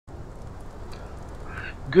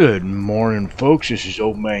Good morning, folks. This is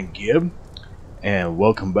Old Man Gibb, and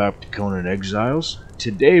welcome back to Conan Exiles.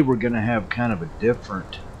 Today we're going to have kind of a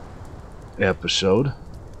different episode.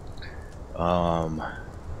 I've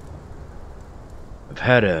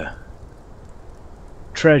had a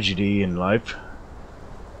tragedy in life,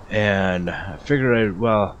 and I figured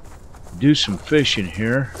I'd, do some fishing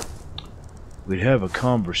here. We'd have a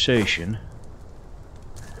conversation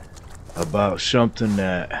about something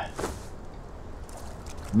that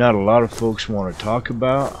not a lot of folks want to talk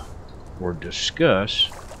about or discuss,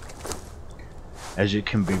 as it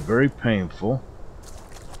can be very painful,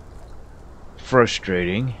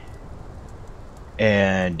 frustrating,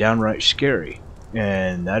 and downright scary.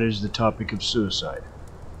 And that is the topic of suicide.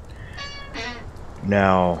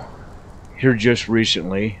 Now, here just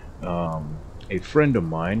recently, a friend of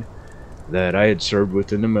mine that I had served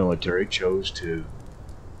with in the military chose to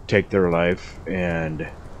take their life, and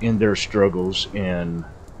in their struggles and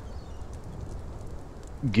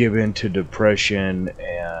give in to depression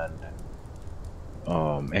and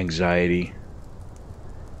anxiety,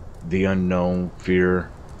 the unknown,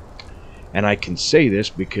 fear. And I can say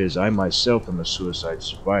this because I myself am a suicide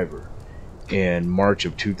survivor. In March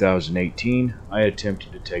of 2018, I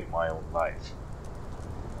attempted to take my own life.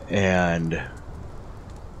 And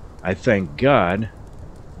I thank God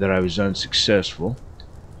that I was unsuccessful,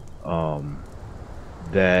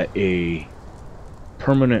 that a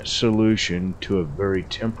permanent solution to a very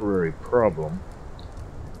temporary problem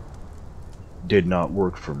did not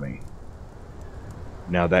work for me.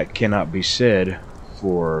 Now, that cannot be said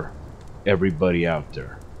for everybody out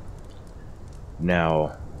there.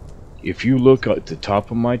 Now, if you look at the top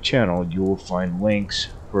of my channel, you will find links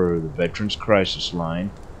for the Veterans Crisis Line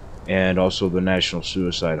and also the National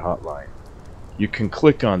Suicide Hotline. You can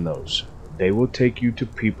click on those. They will take you to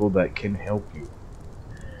people that can help you.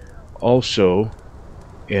 Also,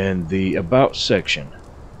 in the About section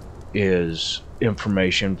is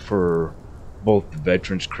information for both the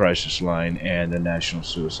Veterans Crisis Line and the National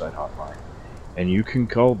Suicide Hotline, and you can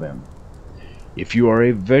call them. If you are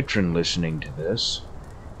a veteran listening to this,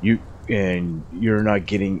 you're not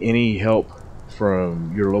getting any help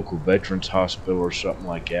from your local veterans hospital or something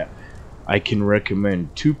like that, I can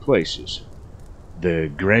recommend two places. The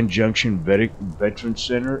Grand Junction Veterans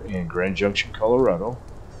Center in Grand Junction, Colorado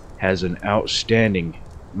has an outstanding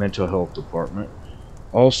mental health department.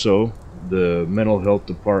 Also, the mental health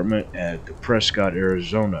department at the Prescott,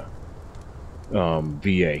 Arizona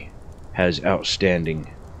VA has outstanding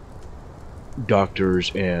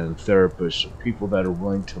doctors and therapists, people that are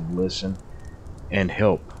willing to listen and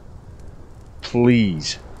help.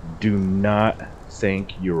 Please do not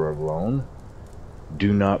think you're alone.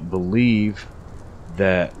 Do not believe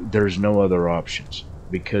that there's no other options,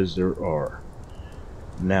 because there are.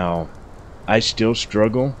 Now, I still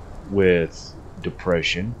struggle with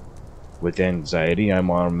depression, with anxiety. I'm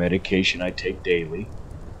on medication I take daily.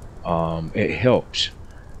 It helps.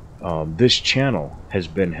 This channel has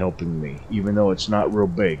been helping me, even though it's not real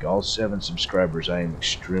big. All 7 subscribers, I am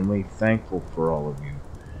extremely thankful for all of you,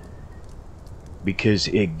 because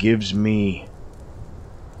it gives me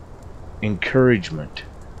encouragement.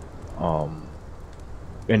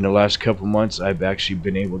 In the last couple months, I've actually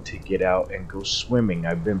been able to get out and go swimming.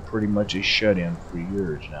 I've been pretty much a shut-in for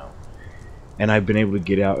years now, and I've been able to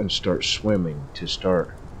get out and start swimming, to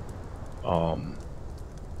start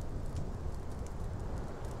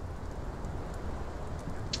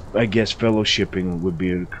I guess fellowshipping would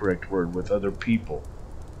be the correct word, with other people.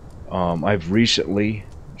 I've recently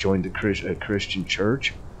joined a Christian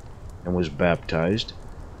church and was baptized.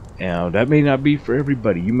 Now, that may not be for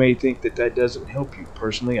everybody. You may think that that doesn't help you.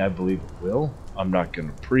 Personally, I believe it will. I'm not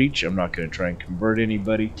going to preach. I'm not going to try and convert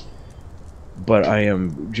anybody. But I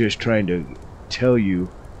am just trying to tell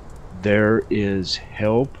you there is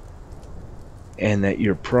help, and that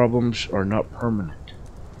your problems are not permanent.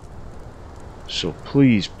 So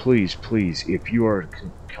please, please, please, if you are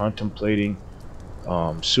contemplating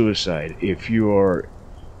suicide, if you are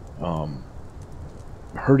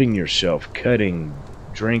hurting yourself, cutting,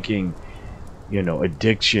 drinking,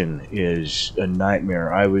 addiction is a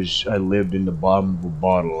nightmare. I lived in the bottom of a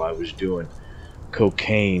bottle. I was doing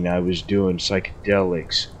cocaine, I was doing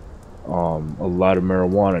psychedelics, a lot of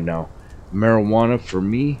marijuana. Now, marijuana for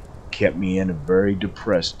me kept me in a very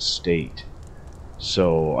depressed state.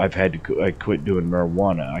 So I quit doing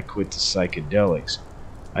marijuana. I quit the psychedelics.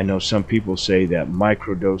 I know some people say that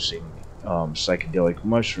microdosing psychedelic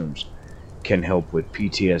mushrooms can help with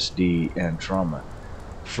PTSD and trauma.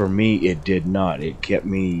 For me, it did not. It kept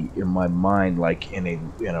me in my mind like in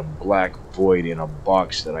a black void, in a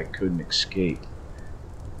box that I couldn't escape.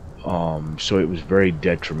 So it was very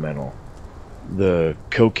detrimental. The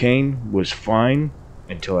cocaine was fine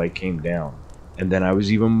until I came down, and then I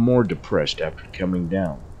was even more depressed after coming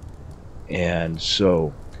down. And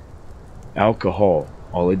so alcohol,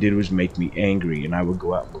 all it did was make me angry, and I would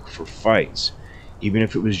go out and look for fights. Even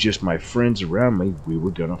if it was just my friends around me, we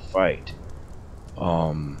were gonna fight.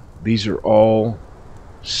 These are all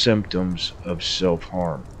symptoms of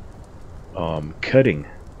self-harm. Cutting,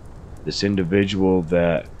 this individual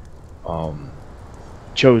that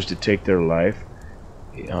chose to take their life,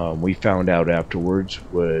 we found out afterwards,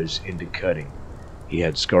 was into cutting. He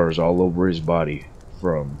had scars all over his body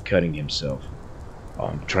from cutting himself,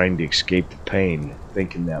 trying to escape the pain,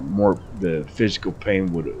 thinking that the physical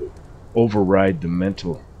pain would override the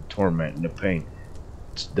mental torment and the pain.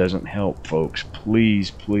 It doesn't help, folks.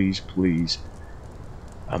 Please, please, please,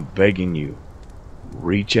 I'm begging you,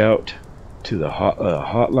 reach out to the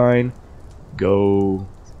hotline. Go.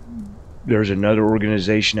 There's another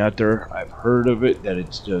organization out there, I've heard of it, that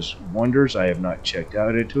it does wonders. I have not checked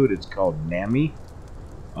out into it. It's called NAMI.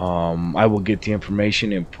 I will get the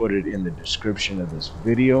information and put it in the description of this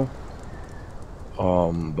video.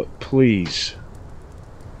 But please,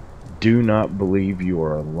 do not believe you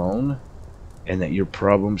are alone and that your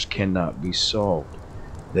problems cannot be solved,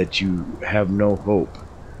 that you have no hope.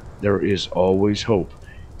 There is always hope.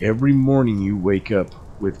 Every morning you wake up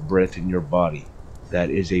with breath in your body. That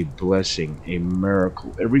is a blessing, a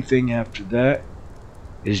miracle. Everything after that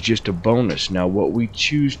is just a bonus. Now, what we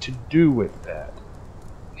choose to do with that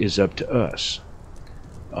is up to us.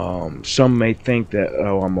 Some may think that,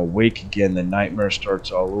 oh, I'm awake again, the nightmare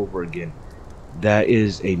starts all over again. That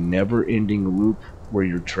is a never-ending loop where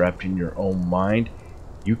you're trapped in your own mind.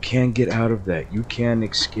 You can get out of that. You can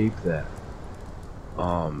escape that.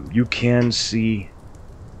 You can see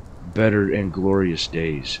better and glorious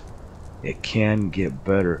days. It can get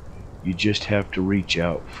better. You just have to reach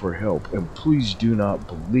out for help. And please do not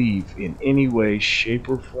believe in any way, shape,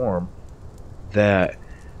 or form that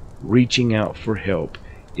reaching out for help,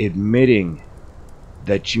 admitting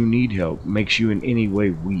that you need help, makes you in any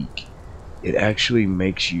way weak. It actually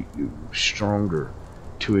makes you stronger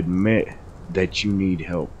to admit that you need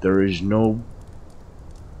help. There is no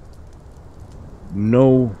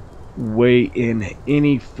way in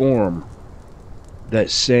any form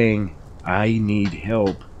that saying I need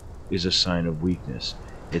help is a sign of weakness.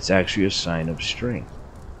 It's actually a sign of strength.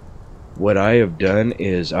 What I have done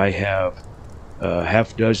is I have a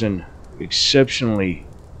half dozen exceptionally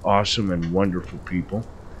awesome and wonderful people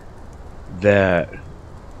that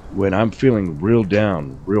when I'm feeling real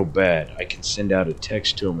down, real bad, I can send out a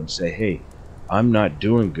text to them and say, hey, I'm not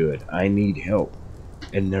doing good, I need help.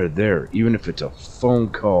 And they're there. Even if it's a phone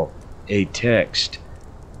call, a text,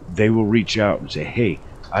 they will reach out and say, hey,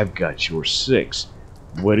 I've got your six.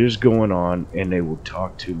 What is going on? And they will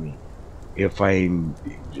talk to me. If I'm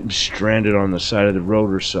stranded on the side of the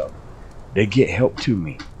road or something, they get help to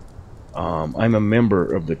me. I'm a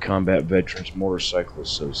member of the Combat Veterans Motorcycle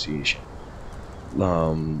Association.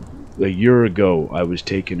 A year ago, I was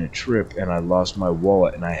taking a trip and I lost my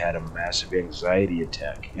wallet and I had a massive anxiety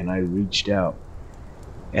attack. And I reached out.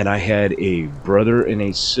 And I had a brother and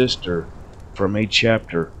a sister from a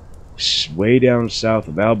chapter way down south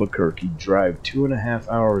of Albuquerque drive 2.5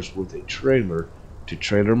 hours with a trailer to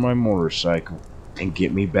trailer my motorcycle and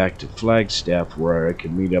get me back to Flagstaff, where I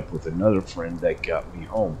could meet up with another friend that got me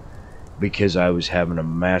home, because I was having a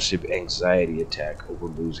massive anxiety attack over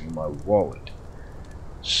losing my wallet.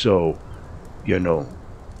 So, you know,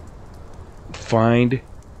 find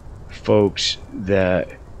folks that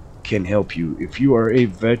can help you. If you are a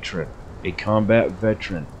veteran, a combat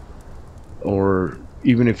veteran, or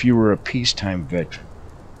even if you were a peacetime veteran,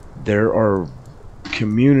 there are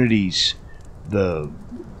communities, the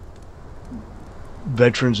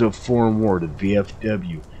Veterans of Foreign War, the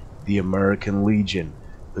VFW, the American Legion,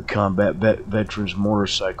 the Combat Veterans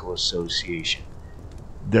Motorcycle Association.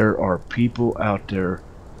 There are people out there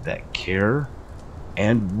that care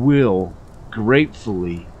and will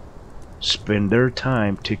gratefully spend their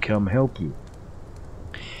time to come help you.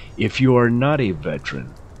 If you are not a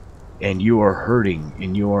veteran and you are hurting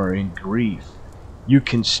and you are in grief, you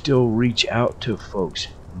can still reach out to folks.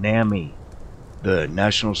 NAMI, the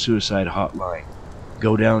National Suicide Hotline.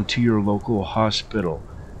 Go down to your local hospital,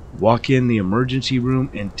 walk in the emergency room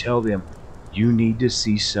and tell them you need to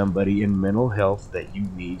see somebody in mental health, that you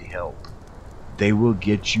need help. They will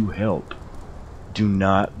get you help. Do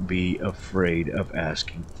not be afraid of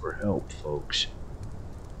asking for help, folks.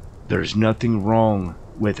 There's nothing wrong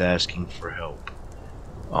with asking for help.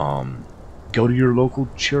 Go to your local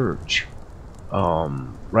church.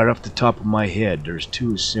 Right off the top of my head, there's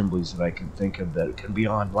 2 assemblies that I can think of that can be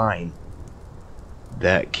online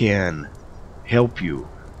that can help you.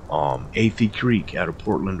 Athey Creek out of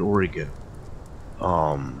Portland, Oregon.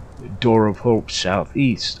 Door of Hope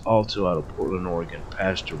Southeast, also out of Portland, Oregon.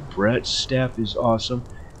 Pastor Brett's staff is awesome.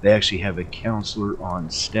 They actually have a counselor on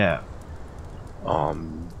staff.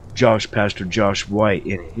 Pastor Josh White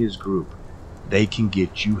and his group, they can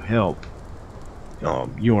get you help.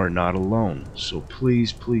 You are not alone. So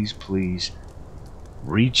please, please, please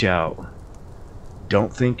reach out.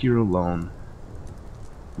 Don't think you're alone.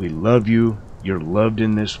 We love you. You're loved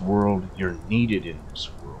in this world. You're needed in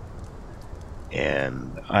this world.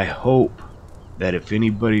 And I hope that if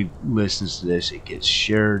anybody listens to this, it gets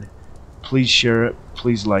shared. Please share it.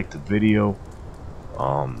 Please like the video.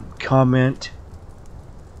 Comment.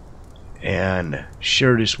 And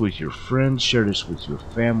share this with your friends. Share this with your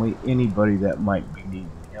family. Anybody that might be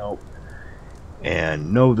needing help.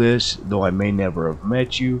 And know this, though I may never have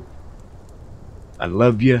met you, I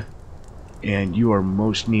love you. And you are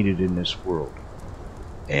most needed in this world.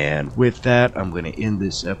 And with that, I'm going to end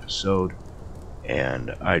this episode.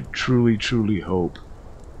 And I truly, truly hope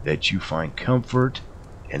that you find comfort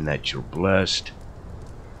and that you're blessed.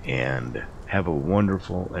 And have a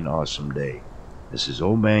wonderful and awesome day. This is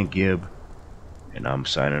Old Man Gibb, and I'm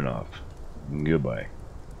signing off. Goodbye.